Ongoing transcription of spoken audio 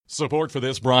Support for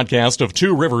this broadcast of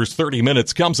Two Rivers 30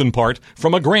 Minutes comes in part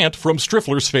from a grant from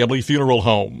Striffler's Family Funeral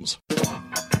Homes.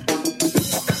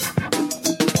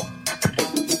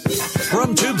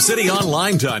 From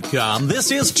TubeCityOnline.com,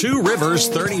 this is Two Rivers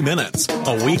 30 Minutes,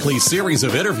 a weekly series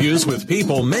of interviews with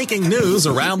people making news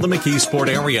around the McKeesport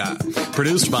area.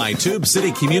 Produced by Tube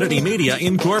City Community Media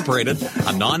Incorporated,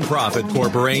 a nonprofit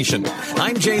corporation.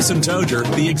 I'm Jason Toger,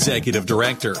 the Executive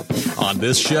Director. On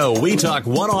this show, we talk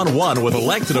one-on-one with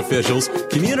elected officials,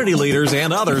 community leaders,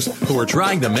 and others who are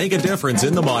trying to make a difference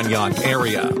in the Mon-Yough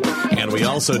area. And we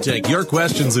also take your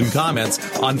questions and comments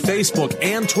on Facebook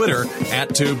and Twitter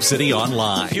at Tube City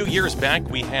Online. A few years back,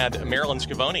 we had Marilyn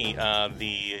Scavone,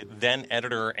 the then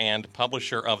editor and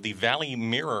publisher of the Valley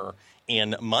Mirror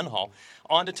in Munhall,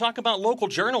 on to talk about local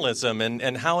journalism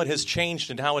and how it has changed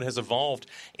and how it has evolved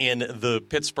in the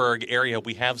Pittsburgh area.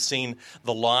 We have seen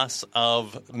the loss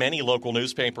of many local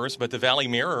newspapers, but the Valley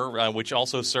Mirror, which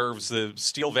also serves the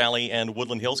Steel Valley and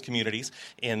Woodland Hills communities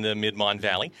in the Mid-Mon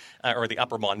Valley, or the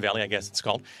Upper Mon Valley, I guess it's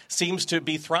called, seems to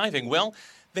be thriving. Well,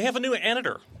 they have a new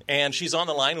editor, and she's on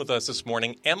the line with us this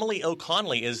morning. Emily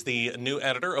O'Connelly is the new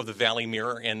editor of the Valley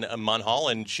Mirror in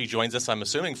Munhall, and she joins us, I'm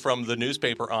assuming, from the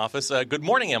newspaper office. Good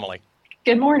morning, Emily.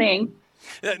 Good morning.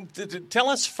 Tell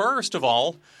us, first of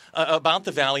all, about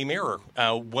the Valley Mirror.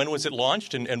 When was it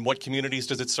launched, and what communities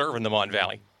does it serve in the Mon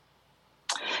Valley?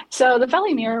 So the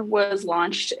Valley Mirror was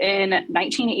launched in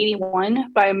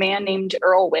 1981 by a man named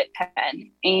Earl Whitpen.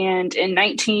 And in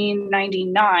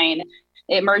 1999,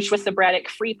 it merged with the Braddock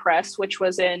Free Press, which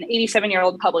was an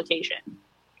 87-year-old publication.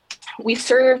 We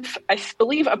serve, I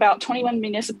believe, about 21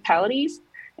 municipalities,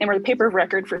 and we're the paper of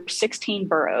record for 16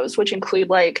 boroughs, which include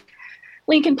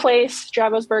Lincoln Place,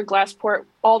 Javosburg, Glassport,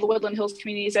 all the Woodland Hills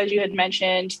communities, as you had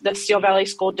mentioned, the Steel Valley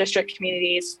School District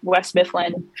communities, West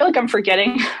Mifflin. I feel like I'm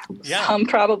forgetting some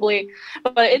probably,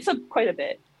 but it's quite a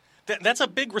bit. That's a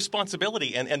big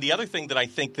responsibility. And the other thing that I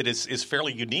think that is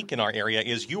fairly unique in our area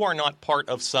is you are not part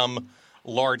of some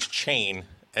large chain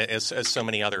as so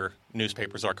many other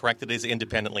newspapers are, correct? It is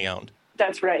independently owned.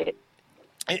 That's right.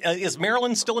 Is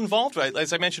Marilyn still involved?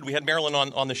 As I mentioned, we had Marilyn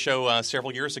on the show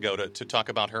several years ago to talk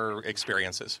about her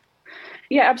experiences.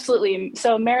 Yeah, absolutely.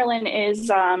 So Marilyn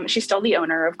is, she's still the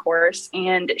owner, of course,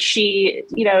 and she,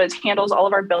 handles all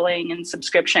of our billing and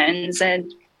subscriptions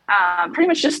and pretty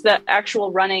much just the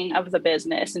actual running of the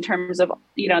business in terms of,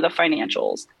 the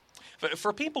financials.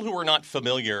 For people who are not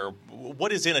familiar,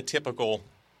 what is in a typical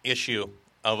issue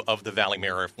of the Valley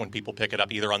Mirror when people pick it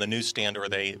up either on the newsstand or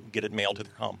they get it mailed to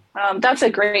their home? That's a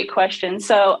great question.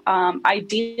 So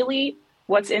ideally,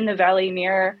 what's in the Valley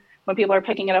Mirror when people are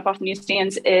picking it up off the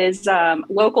newsstands is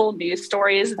local news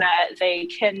stories that they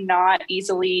cannot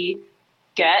easily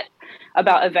get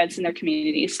about events in their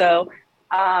community. So,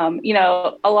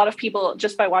 a lot of people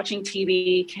just by watching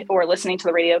TV or listening to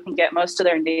the radio can get most of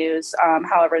their news.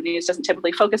 However, news doesn't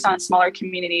typically focus on smaller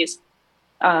communities.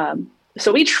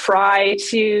 So we try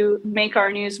to make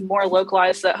our news more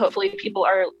localized so that hopefully people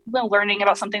are learning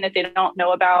about something that they don't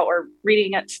know about or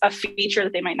reading a feature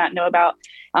that they might not know about.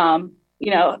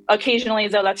 Occasionally,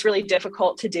 though, that's really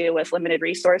difficult to do with limited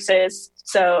resources.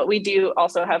 So we do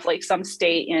also have some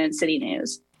state and city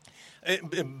news.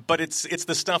 But it's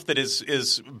the stuff that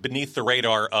is beneath the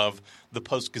radar of the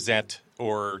Post-Gazette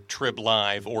or Trib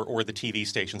Live or the TV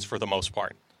stations for the most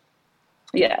part.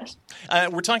 Yes.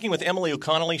 We're talking with Emily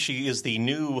O'Connelly. She is the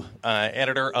new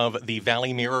editor of the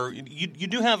Valley Mirror. You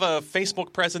do have a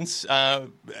Facebook presence. How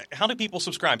do people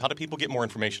subscribe? How do people get more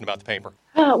information about the paper?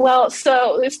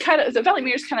 So it's the Valley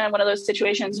Mirror is kind of one of those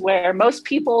situations where most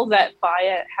people that buy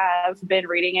it have been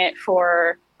reading it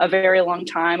for a very long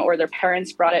time, or their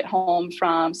parents brought it home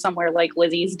from somewhere like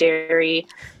Lizzie's Dairy.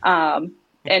 And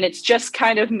it's just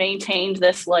kind of maintained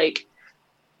this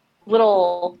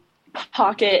little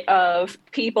pocket of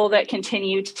people that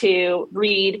continue to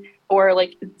read, or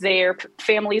their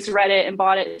families read it and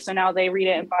bought it, so now they read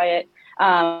it and buy it.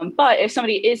 But if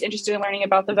somebody is interested in learning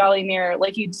about the Valley Mirror,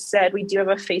 like you said, we do have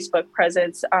a Facebook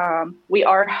presence. We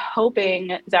are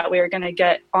hoping that we are going to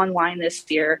get online this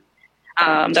year.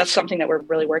 That's something that we're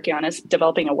really working on, is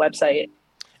developing a website.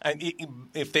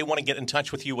 If they want to get in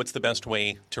touch with you, what's the best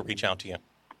way to reach out to you?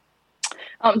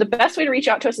 The best way to reach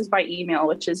out to us is by email,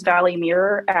 which is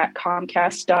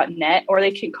valleymirror@comcast.net, or they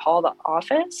can call the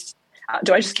office.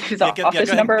 Do I just give you the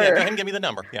office number? Yeah, go ahead and give me the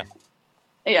number, yeah.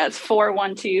 Yeah, it's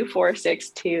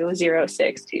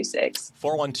 412-462-0626.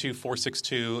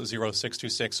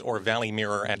 412-462-0626 or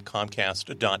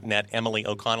valleymirror@comcast.net. Emily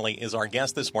O'Connelly is our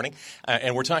guest this morning,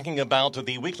 and we're talking about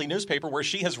the weekly newspaper where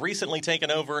she has recently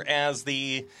taken over as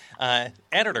the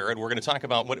editor, and we're going to talk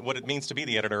about what it means to be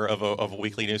the editor of a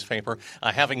weekly newspaper.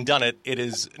 Having done it, it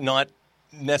is not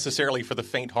necessarily for the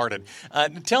faint-hearted.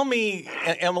 Tell me,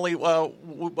 Emily, a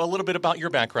little bit about your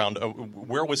background.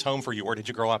 Where was home for you? Where did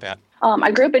you grow up at?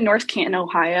 I grew up in North Canton,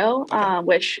 Ohio,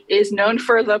 which is known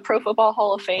for the Pro Football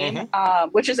Hall of Fame,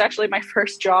 which is actually my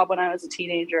first job when I was a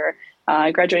teenager.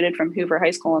 I graduated from Hoover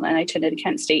High School and then I attended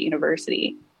Kent State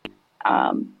University.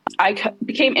 I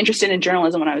became interested in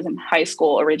journalism when I was in high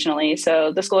school originally.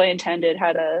 So the school I attended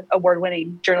had a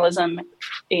award-winning journalism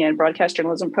and broadcast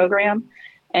journalism program.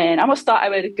 And I almost thought I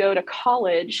would go to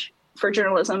college for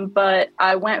journalism, but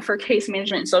I went for case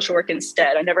management and social work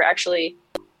instead. I never actually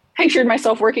pictured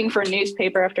myself working for a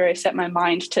newspaper after I set my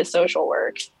mind to social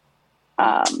work.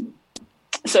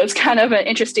 So it's kind of an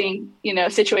interesting,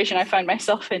 situation I find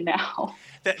myself in now.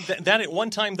 That at one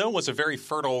time, though, was a very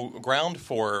fertile ground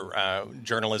for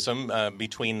journalism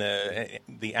between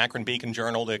the Akron Beacon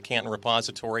Journal, the Canton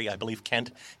Repository. I believe Kent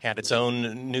had its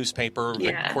own newspaper.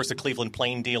 Yeah. Of course, the Cleveland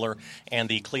Plain Dealer and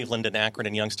the Cleveland and Akron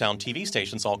and Youngstown TV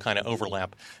stations all kind of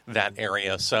overlap that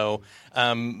area. So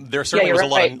there certainly was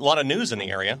a lot of news in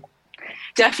the area.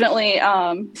 Definitely.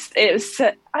 It was,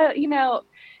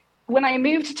 when I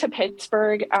moved to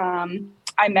Pittsburgh,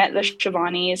 I met the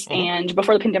Shavanis, and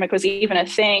before the pandemic was even a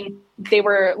thing, they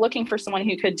were looking for someone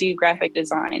who could do graphic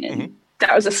design. And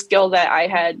that was a skill that I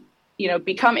had,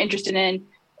 become interested in,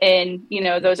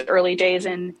 those early days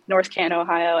in North Canton,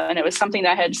 Ohio. And it was something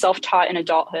that I had self-taught in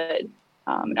adulthood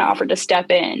and I offered to step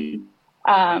in.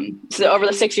 So over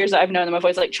the 6 years that I've known them, I've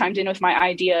always chimed in with my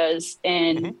ideas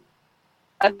and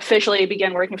officially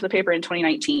began working for the paper in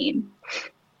 2019.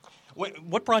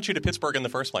 What brought you to Pittsburgh in the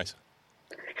first place?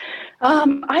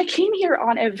 I came here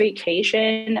on a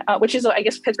vacation, which is, I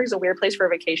guess Pittsburgh's a weird place for a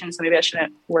vacation, so maybe I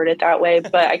shouldn't word it that way.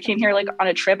 But I came here on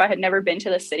a trip. I had never been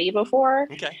to the city before.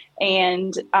 Okay.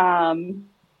 And the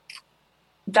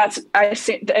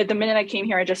minute I came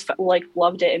here, I just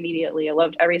loved it immediately. I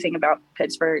loved everything about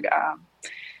Pittsburgh.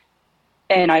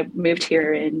 And I moved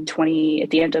here at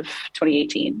the end of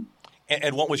 2018.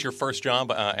 And what was your first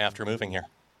job after moving here?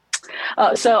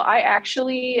 So I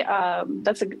actually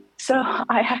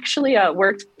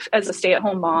worked as a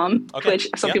stay-at-home mom, which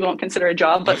some people don't consider a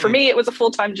job, but for me it was a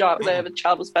full-time job because I have a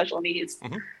child with special needs.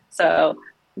 So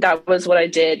that was what I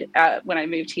did when I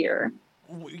moved here.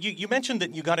 You mentioned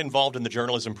that you got involved in the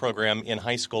journalism program in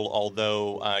high school,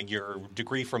 although your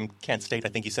degree from Kent State, I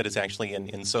think you said, is actually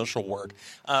in social work.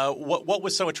 What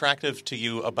was so attractive to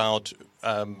you about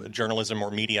journalism or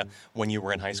media when you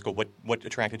were in high school? What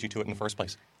attracted you to it in the first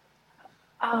place?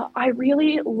 I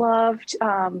really loved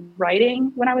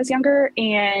writing when I was younger,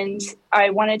 and I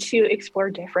wanted to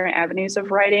explore different avenues of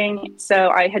writing.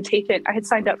 So I had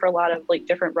signed up for a lot of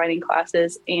different writing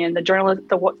classes, and the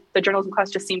journalism class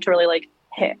just seemed to really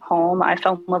hit home. I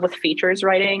fell in love with features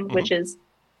writing, which is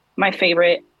my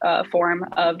favorite form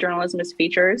of journalism is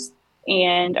features,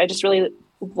 and I just really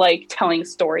like telling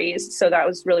stories. So that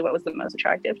was really what was the most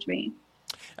attractive to me.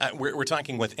 We're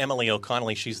talking with Emily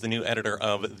O'Connelly. She's the new editor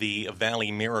of the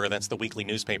Valley Mirror. That's the weekly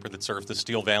newspaper that serves the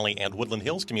Steel Valley and Woodland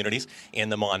Hills communities in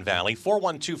the Mon Valley.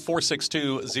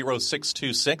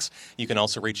 412-462-0626. You can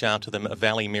also reach out to them,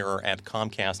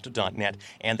 valleymirror@comcast.net.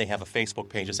 And they have a Facebook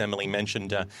page, as Emily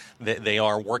mentioned. They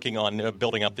are working on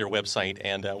building up their website.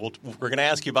 And we're going to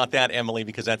ask you about that, Emily,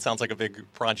 because that sounds like a big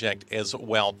project as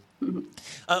well.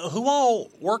 Who all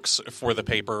works for the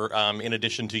paper in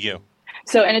addition to you?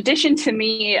 So in addition to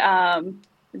me,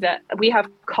 that we have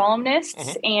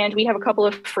columnists and we have a couple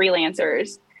of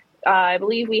freelancers. I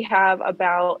believe we have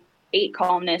about 8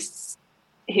 columnists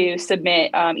who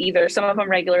submit either some of them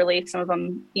regularly, some of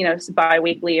them,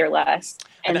 bi-weekly or less.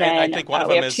 And then I think one of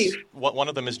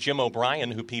them is Jim O'Brien,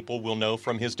 who people will know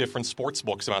from his different sports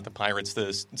books about the Pirates, the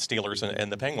Steelers,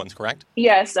 and the Penguins, correct?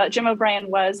 Yes, Jim O'Brien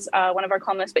was one of our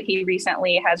columnists, but he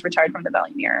recently has retired from the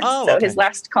Valley Mirror. His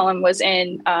last column was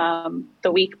in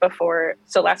the week before,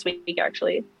 so last week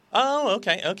actually. Oh,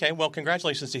 okay. Well,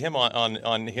 congratulations to him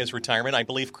on his retirement. I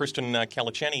believe Kristen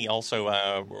Calicheni also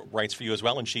writes for you as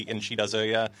well, and she does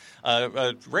a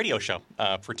radio show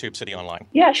for Tube City Online.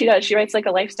 Yeah, she does. She writes a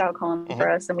lifestyle column for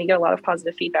us, and we get a lot of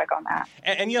positive feedback on that.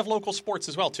 And you have local sports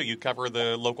as well, too. You cover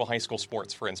the local high school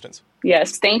sports, for instance.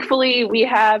 Yes, thankfully we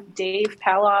have Dave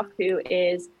Paloff, who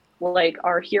is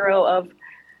our hero of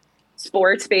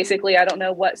sports. Basically, I don't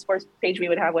know what sports page we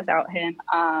would have without him.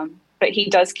 but he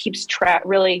does keeps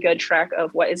really good track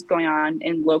of what is going on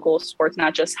in local sports,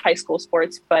 not just high school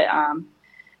sports, but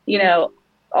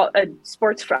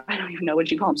sports for, I don't even know what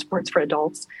you call them, sports for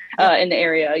adults in the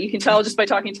area. You can tell just by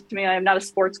talking to me, I'm not a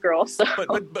sports girl. So,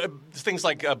 but things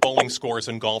like bowling scores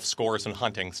and golf scores and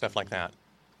hunting, stuff like that.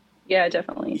 Yeah,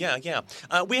 definitely. Yeah.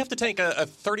 We have to take a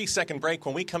 30-second break.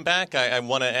 When we come back, I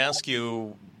want to ask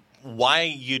you why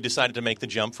you decided to make the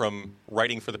jump from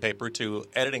writing for the paper to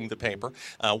editing the paper.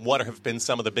 What have been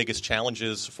some of the biggest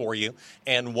challenges for you,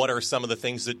 and what are some of the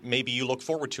things that maybe you look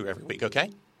forward to every week, okay?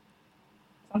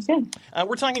 Sounds good.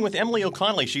 We're talking with Emily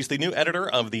O'Connelly. She's the new editor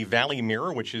of the Valley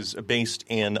Mirror, which is based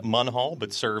in Munhall,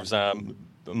 but serves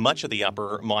much of the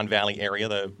upper Mon Valley area,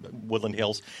 the Woodland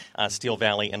Hills, Steel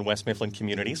Valley, and West Mifflin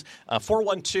communities.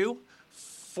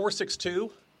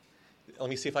 412-462. Let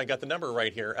me see if I got the number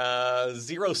right here.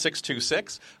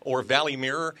 0626 or Valley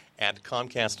Mirror at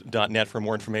Comcast.net for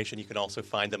more information. You can also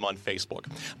find them on Facebook.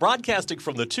 Broadcasting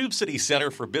from the Tube City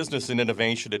Center for Business and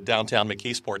Innovation in downtown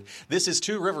McKeesport, this is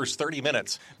Two Rivers 30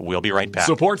 Minutes. We'll be right back.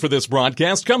 Support for this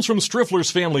broadcast comes from Striffler's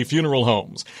Family Funeral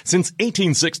Homes. Since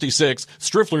 1866,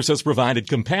 Striffler's has provided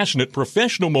compassionate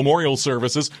professional memorial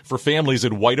services for families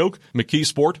in White Oak,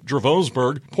 McKeesport,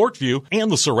 Dravosburg, Portview,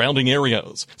 and the surrounding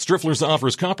areas. Striffler's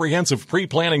offers comprehensive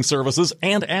pre-planning services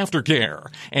and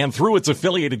aftercare. And through its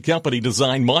affiliated company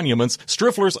Design Monuments,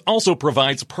 Striffler's also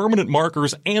provides permanent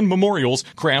markers and memorials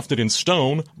crafted in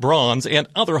stone, bronze, and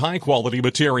other high-quality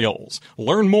materials.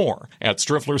 Learn more at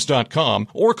strifflers.com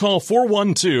or call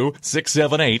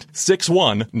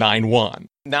 412-678-6191.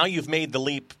 Now you've made the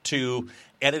leap to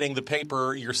editing the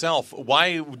paper yourself.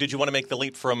 Why did you want to make the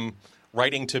leap from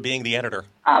writing to being the editor?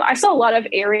 I saw a lot of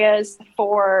areas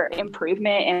for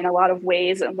improvement and a lot of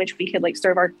ways in which we could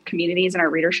serve our communities and our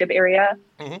readership area.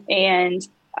 Mm-hmm. And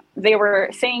they were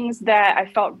things that I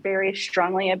felt very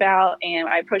strongly about. And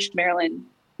I approached Marilyn,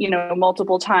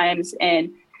 multiple times.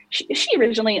 And she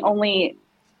originally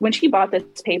when she bought this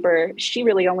paper, she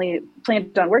really only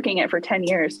planned on working it for 10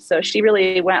 years. So she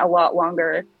really went a lot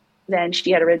longer than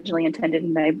she had originally intended.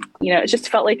 And it just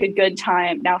felt like a good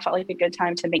time. Now felt like a good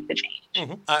time to make the change.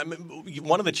 Mm-hmm.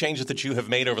 One of the changes that you have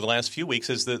made over the last few weeks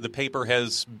is the paper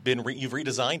has been, you've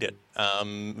redesigned it,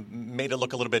 made it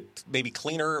look a little bit maybe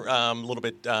cleaner, a little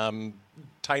bit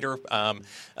tighter,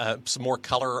 some more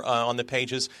color on the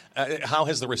pages. How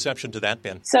has the reception to that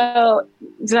been? So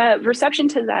the reception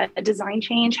to that design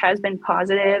change has been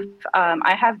positive.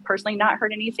 I have personally not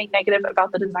heard anything negative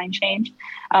about the design change.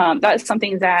 That is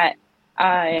something that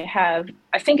I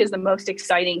think is the most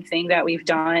exciting thing that we've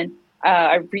done.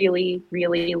 I really,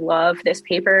 really love this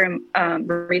paper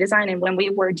redesign. And when we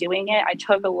were doing it, I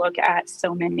took a look at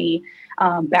so many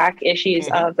back issues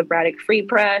mm-hmm. of the Braddock Free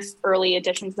Press, early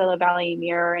editions of the Valley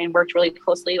Mirror, and worked really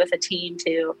closely with a team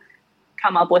to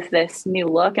come up with this new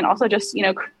look and also just,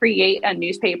 create a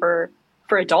newspaper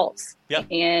for adults. Yeah.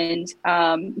 And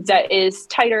that is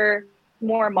tighter,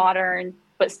 more modern,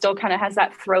 but still kind of has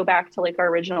that throwback to our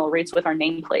original roots with our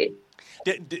nameplate.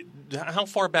 How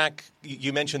far back,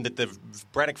 you mentioned that the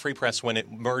Braddock Free Press, when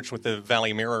it merged with the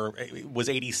Valley Mirror, was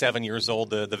 87 years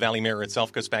old. The Valley Mirror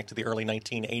itself goes back to the early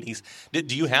 1980s.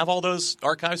 Do you have all those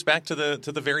archives back to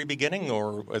the very beginning,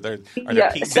 or are there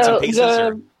bits and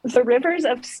pieces? The Rivers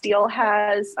of Steel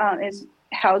houses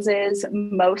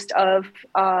most of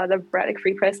the Braddock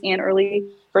Free Press and early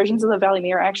versions of the Valley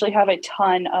Mirror. I actually have a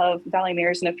ton of Valley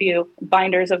Mirrors and a few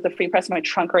binders of the Free Press in my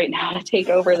trunk right now to take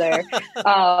over there.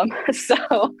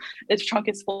 So its trunk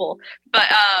is full. But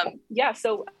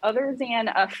so other than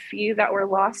a few that were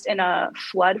lost in a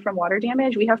flood from water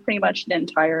damage, we have pretty much the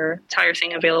entire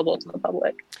thing available to the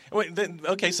public.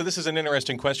 Okay, so this is an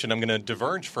interesting question. I'm going to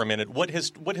diverge for a minute. What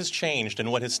has changed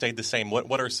and what has stayed the same?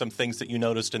 What are some things that you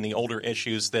noticed in the older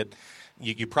issues that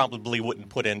you probably wouldn't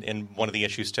put in one of the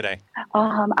issues today?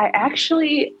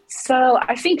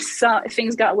 I think some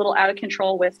things got a little out of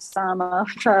control with some of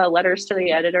the letters to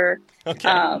the editor.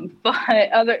 Okay. But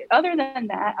other than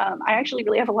that, I actually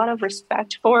really have a lot of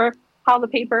respect for how the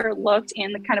paper looked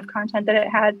and the kind of content that it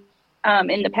had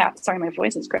in the past. Sorry, my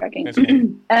voice is cracking. Okay.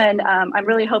 And I'm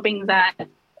really hoping that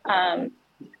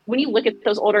when you look at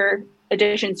those older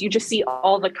editions, you just see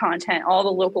all the content, all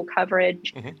the local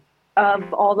coverage mm-hmm.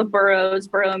 of all the borough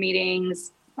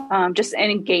meetings, just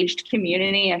an engaged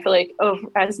community. I feel like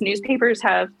as newspapers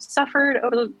have suffered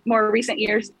over the more recent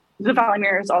years, the Valley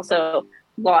Mirror has also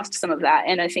lost some of that.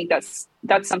 And I think that's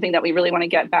something that we really want to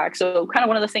get back. So kind of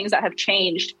one of the things that have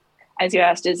changed, as you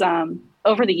asked, is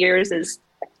over the years is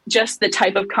just the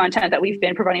type of content that we've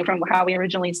been providing from how we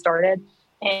originally started.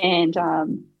 And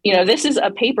this is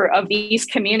a paper of these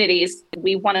communities.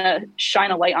 We want to shine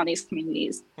a light on these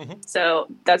communities. So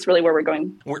that's really where we're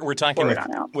going. We're talking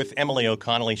with Emily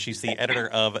O'Connelly. She's the editor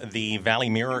of the Valley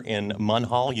Mirror in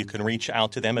Munhall. You can reach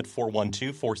out to them at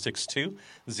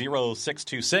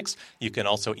 412-462-0626. You can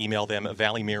also email them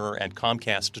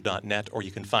valleymirror@comcast.net, or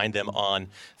you can find them on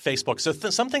Facebook. So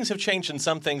some things have changed and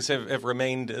some things have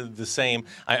remained the same.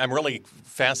 I'm really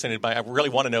fascinated by, I really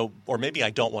want to know, or maybe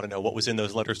I don't want to know, what was in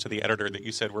those letters to the editor that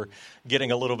you said were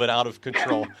getting a little bit out of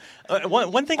control.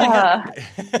 One thing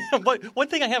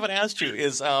I haven't asked you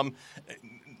is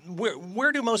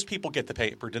where do most people get the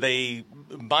paper? Do they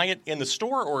buy it in the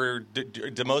store, or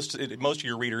do most of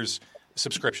your readers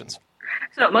subscriptions?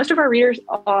 So most of our readers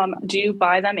do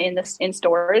buy them in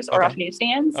stores or off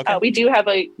newsstands. Okay. We do have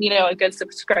a good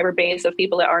subscriber base of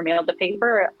people that are mailed the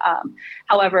paper.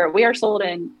 However, we are sold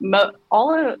in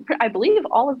I believe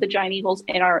all of the Giant Eagles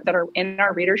that are in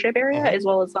our readership area, as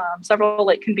well as several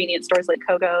like convenience stores like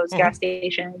Kogo's, gas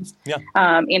stations,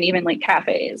 and even like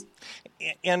cafes.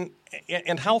 And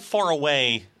how far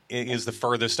away is the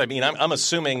furthest? I mean, I'm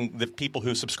assuming that people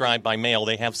who subscribe by mail,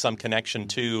 they have some connection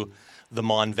to the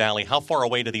Mon Valley. How far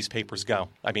away do these papers go?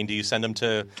 I mean, do you send them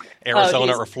to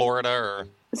Arizona or Florida? Or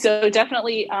So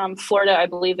definitely Florida, I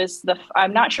believe,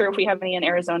 I'm not sure if we have any in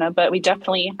Arizona, but we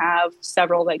definitely have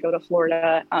several that go to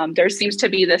Florida. There seems to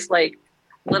be this like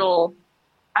little,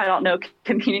 I don't know,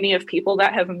 community of people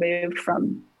that have moved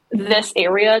from this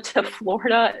area to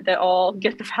Florida that all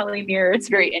get the Valley Mirror. It's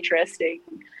very interesting.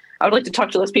 I would like to talk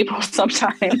to those people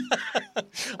sometime.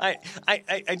 I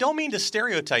don't mean to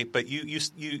stereotype, but you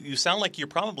sound like you're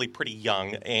probably pretty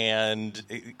young, and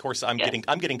of course I'm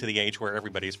getting to the age where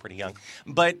everybody's pretty young.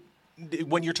 But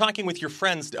when you're talking with your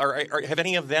friends, have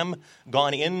any of them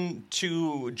gone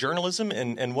into journalism,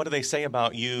 and what do they say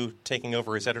about you taking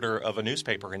over as editor of a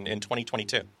newspaper in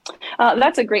 2022?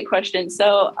 That's a great question.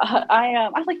 So I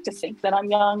like to think that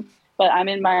I'm young, but I'm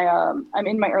in my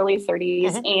early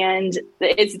 30s, and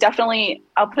it's definitely,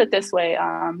 I'll put it this way,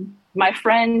 my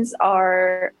friends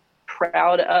are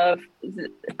proud of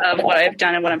what I've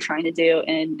done and what I'm trying to do,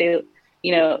 and they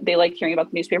like hearing about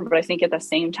the newspaper, but I think at the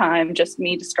same time, just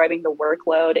me describing the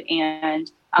workload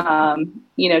and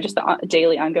just the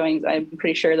daily ongoings, I'm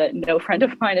pretty sure that no friend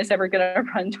of mine is ever going to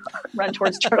run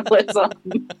towards journalism.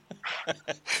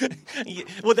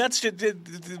 Well, that's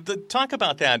talk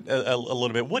about that a little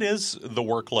bit. What is the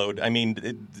workload? I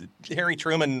mean, Harry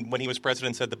Truman, when he was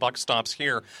president, said the buck stops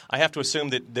here. I have to assume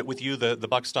that with you, the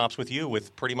buck stops with you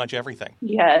with pretty much everything.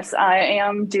 Yes, I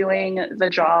am doing the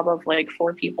job of like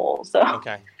 4 people. So,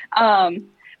 okay.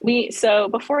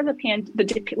 Before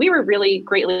we were really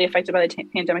greatly affected by the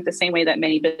pandemic, the same way that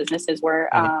many businesses were.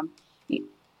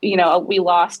 We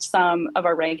lost some of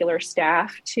our regular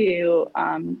staff to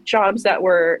jobs that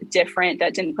were different,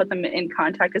 that didn't put them in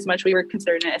contact as much. We were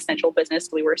considered an essential business.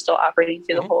 We were still operating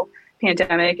through the whole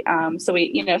pandemic. So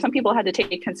some people had to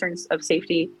take concerns of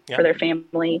safety for their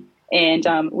family. And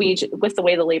with the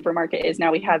way the labor market is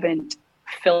now, we haven't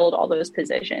filled all those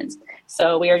positions.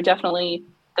 So we are definitely,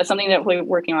 that's something that we're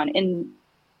working on. In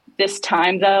this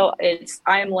time, though,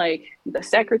 I'm like the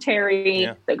secretary,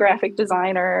 the graphic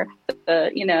designer,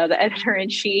 the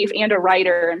editor-in-chief, and a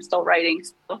writer. I'm still writing.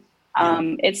 So,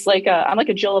 it's like I'm like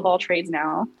a Jill of all trades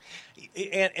now.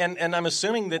 And I'm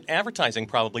assuming that advertising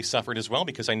probably suffered as well,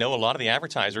 because I know a lot of the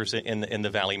advertisers in the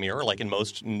Valley Mirror, like in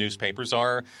most newspapers,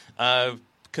 are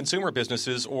consumer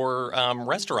businesses or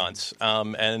restaurants,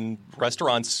 and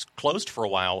restaurants closed for a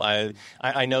while.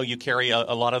 I know you carry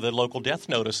a lot of the local death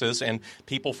notices, and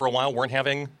people for a while weren't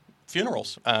having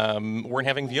funerals, weren't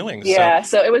having viewings. Yeah,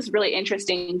 so it was really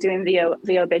interesting doing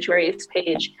the obituaries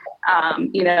page,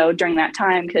 during that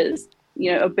time, because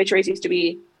obituaries used to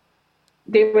be,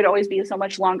 they would always be so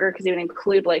much longer because they would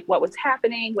include like what was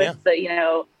happening with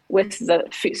with the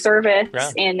service.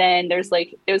 Yeah. And then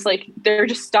they're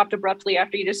just stopped abruptly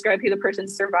after you describe who the person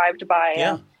survived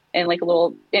by, and like a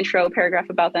little intro paragraph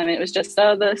about them. And it was just,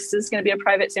 this is going to be a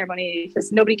private ceremony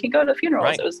because nobody can go to the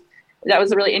funerals. Right. That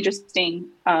was a really interesting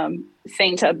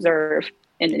thing to observe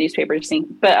in the newspaper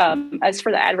scene. But as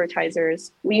for the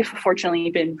advertisers, we've fortunately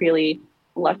been really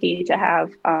lucky to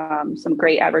have some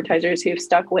great advertisers who've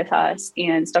stuck with us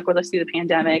through the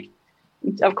pandemic.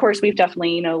 Of course, we've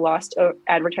definitely, lost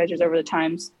advertisers over the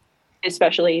times,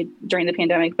 especially during the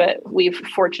pandemic, but we've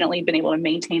fortunately been able to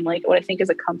maintain like what I think is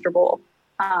a comfortable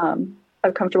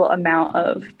amount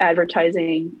of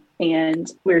advertising.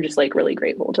 And we're just like really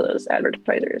grateful to those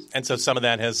advertisers. And so some of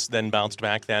that has then bounced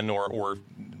back then or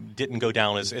didn't go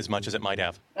down as much as it might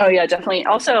have. Oh, yeah, definitely.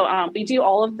 Also, we do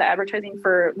all of the advertising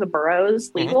for the borough's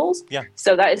legals. Yeah.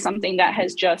 So that is something that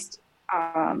has just,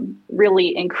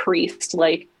 really increased.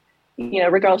 Like,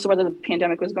 regardless of whether the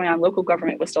pandemic was going on, local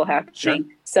government was still happening. Sure.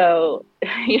 So,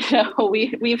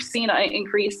 we've seen an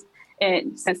increase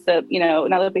since now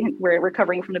that we're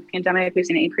recovering from the pandemic. We've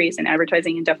seen an increase in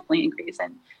advertising and definitely an increase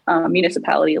in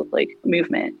municipality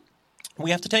movement.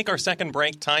 We have to take our second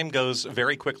break. Time goes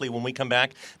very quickly. When we come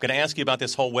back, I'm going to ask you about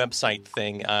this whole website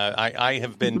thing. I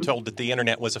have been told that the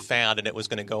internet was a fad and it was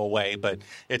going to go away, but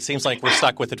it seems like we're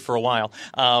stuck with it for a while.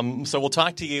 So we'll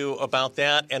talk to you about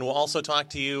that, and we'll also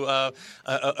talk to you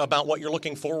about what you're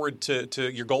looking forward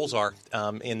to your goals are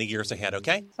in the years ahead,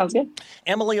 okay? Sounds good.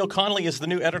 Emily O'Connelly is the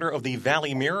new editor of the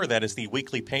Valley Mirror. That is the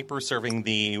weekly paper serving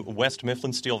the West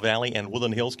Mifflin, Steel Valley, and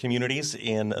Woodland Hills communities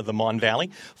in the Mon Valley.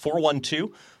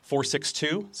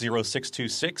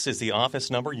 412-462-0626 is the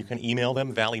office number. You can email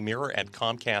them,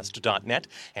 valleymirror@comcast.net,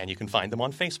 and you can find them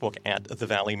on Facebook at The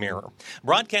Valley Mirror.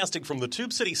 Broadcasting from the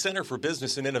Tube City Center for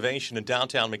Business and Innovation in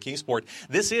downtown McKeesport,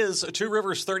 this is Two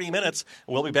Rivers 30 Minutes.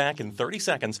 We'll be back in 30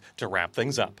 seconds to wrap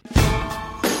things up.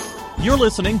 You're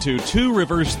listening to Two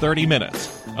Rivers 30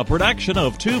 Minutes, a production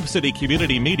of Tube City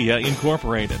Community Media,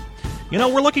 Incorporated.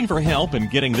 We're looking for help in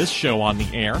getting this show on the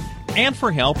air and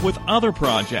for help with other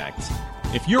projects.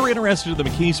 If you're interested in the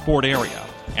McKeesport area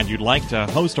and you'd like to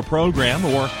host a program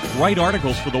or write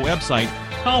articles for the website,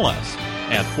 call us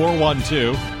at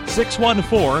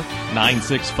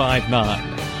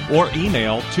 412-614-9659 or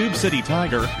email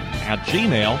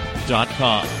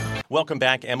tubecitytiger@gmail.com. Welcome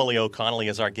back. Emily O'Connelly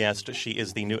is our guest. She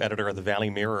is the new editor of the Valley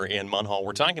Mirror in Munhall.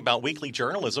 We're talking about weekly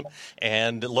journalism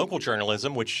and local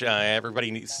journalism, which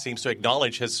everybody seems to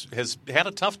acknowledge has had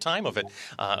a tough time of it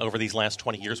over these last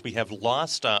 20 years. We have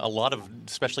lost a lot of,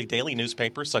 especially daily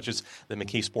newspapers, such as the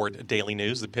McKeesport Daily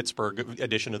News, the Pittsburgh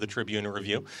edition of the Tribune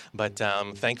Review. But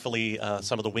thankfully,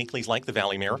 some of the weeklies, like the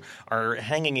Valley Mirror, are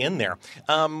hanging in there.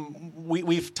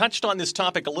 We've touched on this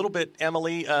topic a little bit,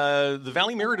 Emily. The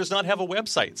Valley Mirror does not have a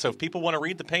website, so if people want to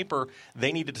read the paper,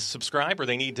 they need to subscribe or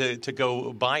they need to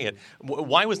go buy it.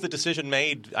 Why was the decision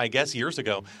made, I guess, years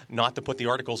ago, not to put the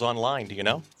articles online? Do you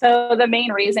know? So the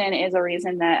main reason is a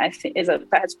reason that has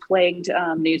plagued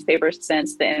newspapers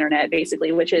since the internet,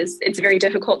 basically, which is it's very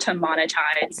difficult to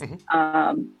monetize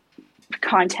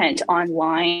content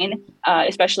online,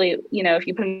 especially, if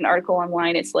you put an article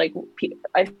online. It's like,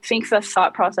 I think the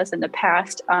thought process in the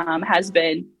past has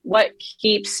been what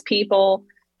keeps people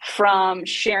from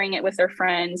sharing it with their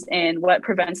friends and what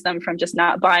prevents them from just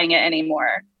not buying it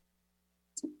anymore.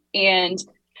 And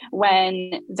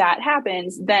when that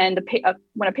happens, then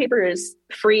when a paper is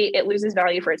free, it loses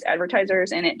value for its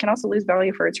advertisers, and it can also lose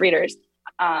value for its readers.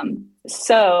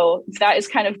 So that has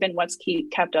kind of been what's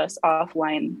kept us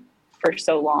offline for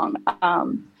so long.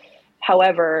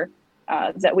 However,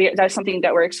 that's something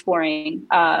that we're exploring.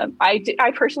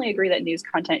 I personally agree that news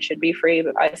content should be free,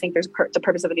 but I think the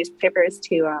purpose of a newspaper is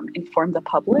to inform the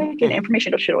public, and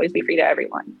information should always be free to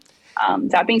everyone.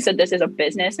 That being said, this is a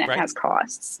business and it has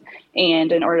costs,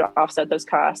 and in order to offset those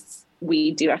costs,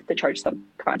 we do have to charge some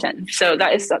content. So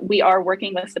we are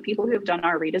working with the people who have done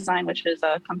our redesign, which is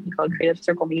a company called Creative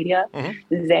Circle Media.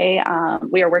 We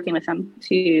are working with them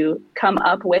to come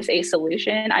up with a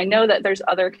solution. I know that there's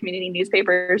other community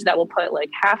newspapers that will put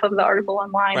like half of the article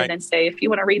online and then say, if you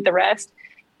want to read the rest,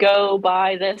 go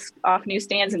buy this off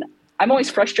newsstands. And I'm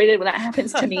always frustrated when that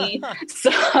happens to me.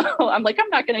 So I'm like, I'm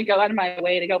not going to go out of my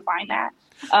way to go find that.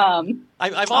 I'll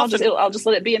just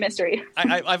let it be a mystery.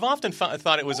 I've often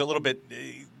thought it was a little bit.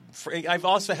 I've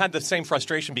also had the same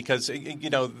frustration because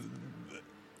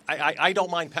I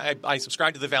don't mind. I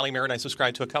subscribe to the Valley Mirror and I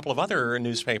subscribe to a couple of other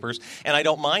newspapers, and I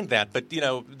don't mind that. But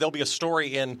there'll be a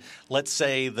story in, let's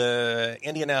say, the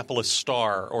Indianapolis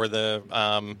Star or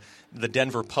the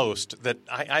Denver Post that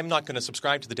I'm not going to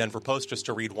subscribe to the Denver Post just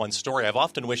to read one story. I've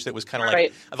often wished it was kind of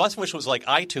like I've often wished it was like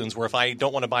iTunes, where if I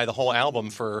don't want to buy the whole album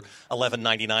for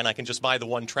 $11.99, I can just buy the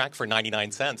one track for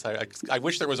 99 cents. I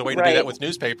wish there was a way to do that with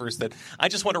newspapers. That I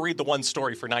just want to read the one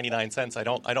story for 99 cents. I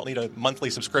don't need a monthly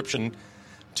subscription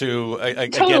to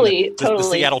the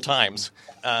Seattle Times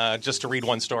just to read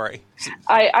one story.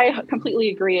 I completely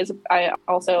agree. I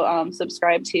also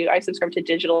subscribe to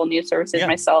digital news services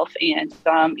myself, and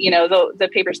the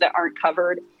papers that aren't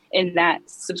covered in that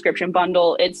subscription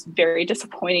bundle, it's very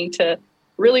disappointing to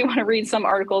really want to read some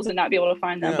articles and not be able to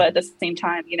find them. But at the same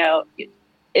time,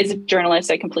 as a journalist,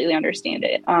 I completely understand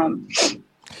it.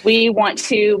 We want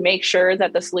to make sure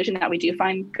that the solution that we do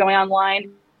find going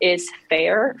online is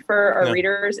fair for our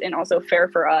readers and also fair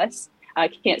for us. I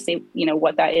can't say,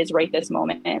 what that is right this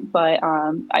moment, but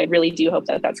I really do hope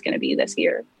that that's going to be this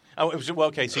year. Oh, well,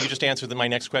 okay. So you just answered my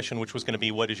next question, which was going to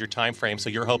be, what is your time frame? So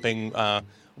you're hoping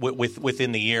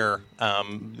within the year,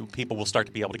 people will start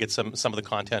to be able to get some of the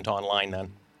content online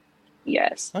then?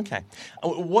 Yes. Okay.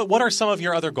 What are some of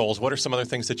your other goals? What are some other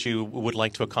things that you would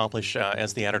like to accomplish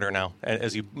as the editor now,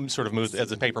 as you sort of move, as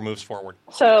the paper moves forward?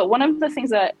 So one of the things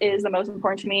that is the most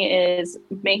important to me is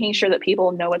making sure that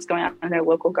people know what's going on in their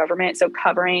local government. So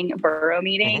covering borough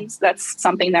meetings, that's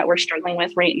something that we're struggling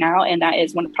with right now. And that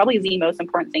is probably the most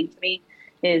important thing to me,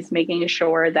 is making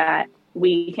sure that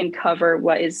we can cover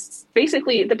what is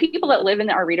basically the people that live in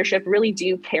our readership really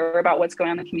do care about what's going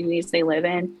on in the communities they live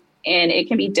in. And it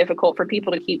can be difficult for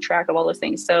people to keep track of all those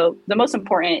things. So the most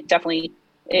important definitely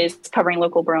is covering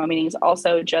local borough meetings.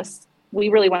 Also, we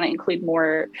really want to include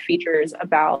more features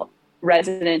about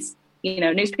residents.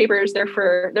 Newspapers, they're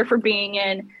for being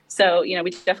in. So, we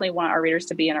definitely want our readers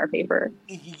to be in our paper.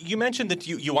 You mentioned that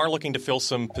you are looking to fill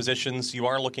some positions. You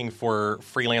are looking for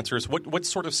freelancers. What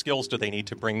sort of skills do they need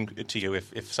to bring to you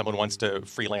if someone wants to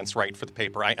freelance write for the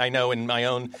paper? I know in my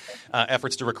own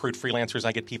efforts to recruit freelancers,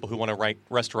 I get people who want to write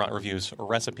restaurant reviews or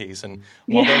recipes. And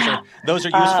while those are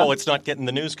useful, it's not getting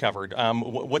the news covered.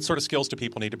 What sort of skills do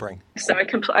people need to bring? So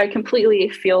I completely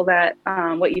feel that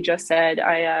what you just said.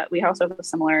 We also have a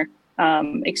similar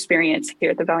experience here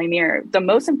at the Valley Mirror. The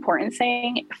most important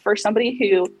thing for somebody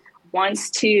who wants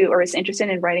to or is interested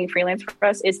in writing freelance for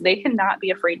us is they cannot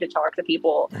be afraid to talk to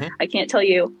people. Mm-hmm. I can't tell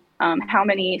you how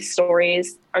many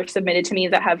stories are submitted to me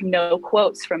that have no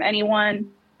quotes from anyone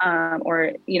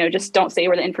or just don't say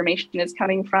where the information is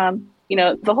coming from.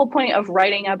 The whole point of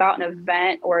writing about an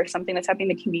event or something that's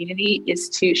happening in the community is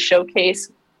to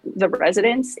showcase the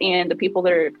residents and the people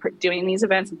that are doing these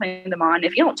events and putting them on.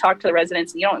 If you don't talk to the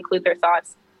residents and you don't include their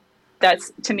thoughts,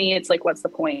 that's, to me, it's like, what's the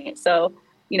point? So,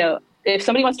 if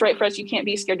somebody wants to write for us, you can't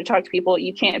be scared to talk to people.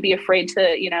 You can't be afraid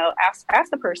to, ask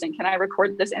the person, can I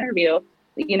record this interview?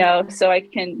 So I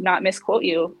can not misquote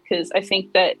you, because I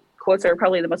think that quotes are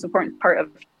probably the most important part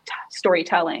of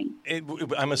storytelling.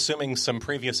 I'm assuming some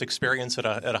previous experience at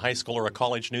a high school or a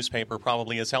college newspaper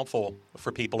probably is helpful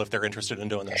for people if they're interested in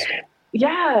doing this.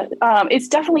 Yeah, it's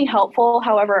definitely helpful.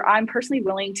 However, I'm personally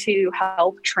willing to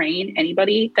help train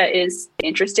anybody that is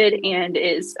interested and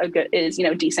is a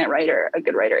decent writer, a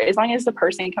good writer, as long as the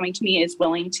person coming to me is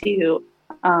willing to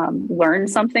learn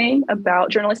something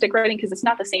about journalistic writing, because it's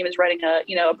not the same as writing a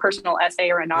personal essay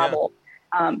or a novel.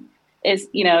 Yeah. As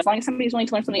long as somebody's willing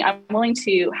to learn something, I'm willing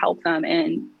to help them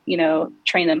and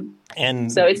train them.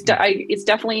 And so it's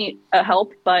definitely a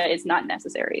help, but it's not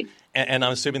necessary. And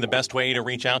I'm assuming the best way to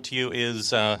reach out to you is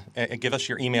give us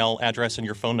your email address and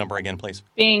your phone number again, please.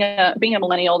 Being a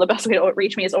millennial, the best way to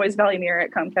reach me is always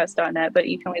valleymirror@comcast.net, but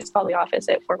you can always call the office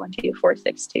at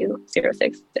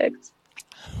 412-462-0626.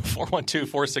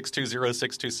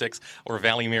 412-462-0626 or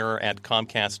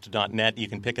valleymirror@comcast.net. You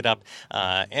can pick it up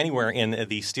anywhere in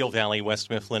the Steel Valley,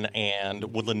 West Mifflin,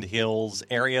 and Woodland Hills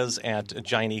areas at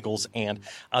Giant Eagles and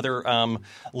other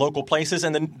local places.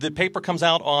 And then the paper comes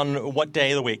out on what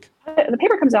day of the week? The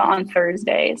paper comes out on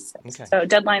Thursdays. Okay. So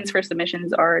deadlines for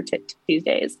submissions are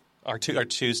Tuesdays. Are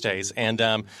Tuesdays. And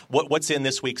what's in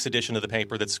this week's edition of the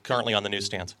paper that's currently on the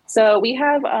newsstands? So we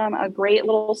have a great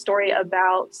little story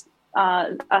about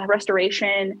a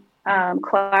restoration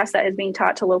class that is being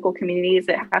taught to local communities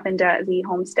that happened at the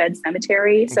Homestead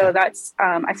Cemetery. Okay. So that's,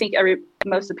 I think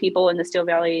most of the people in the Steel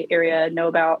Valley area know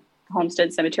about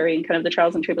Homestead Cemetery and kind of the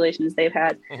trials and tribulations they've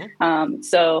had. Mm-hmm.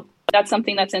 So that's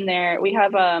something that's in there. We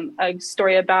have a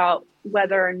story about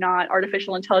whether or not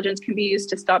artificial intelligence can be used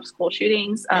to stop school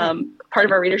shootings. Part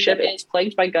of our readership is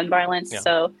plagued by gun violence. Yeah.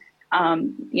 So,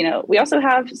 we also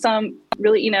have some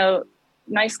really,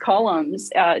 nice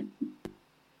columns.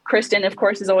 Kristen, of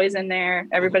course, is always in there.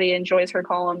 Everybody enjoys her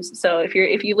columns. So if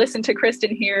you listen to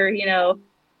Kristen here,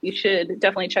 you should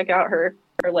definitely check out her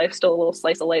life, still a little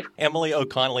slice of life. Emily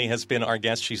O'Connelly has been our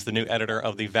guest. She's the new editor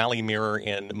of the Valley Mirror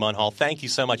in Munhall. Thank you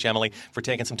so much, Emily, for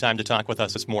taking some time to talk with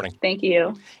us this morning. Thank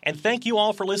you. And thank you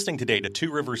all for listening today to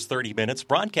Two Rivers 30 Minutes,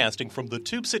 broadcasting from the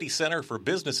Tube City Center for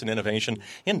Business and Innovation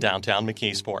in downtown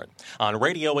McKeesport. On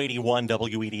Radio 81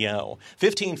 WEDO,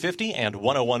 1550 and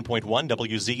 101.1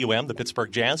 WZUM, the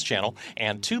Pittsburgh Jazz Channel,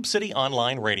 and Tube City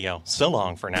Online Radio. So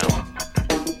long for now.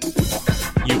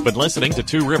 You You've been listening to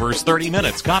Two Rivers 30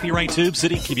 Minutes, copyright Tube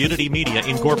City Community Media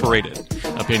Incorporated.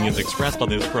 Opinions expressed on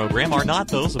this program are not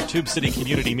those of Tube City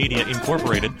Community Media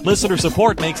Incorporated. Listener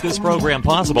support makes this program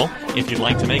possible. If you'd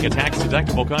like to make a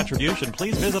tax-deductible contribution,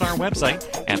 please visit our website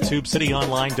at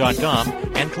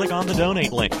tubecityonline.com and click on the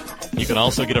donate link. You can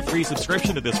also get a free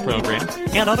subscription to this program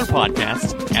and other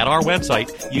podcasts at our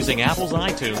website using Apple's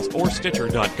iTunes or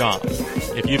Stitcher.com.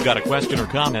 If you've got a question or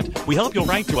comment, we hope you'll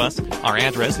write to us. Our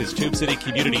address is Tube City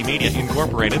Community Media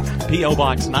Incorporated, P.O.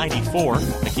 Box 94,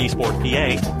 McKeesport,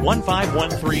 PA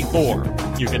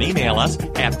 15134. You can email us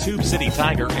at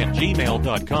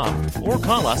tubecitytiger@gmail.com or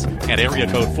call us at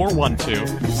area code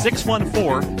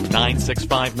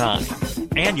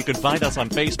 412-614-9659. And you can find us on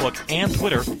Facebook and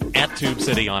Twitter at Tube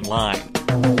City Online.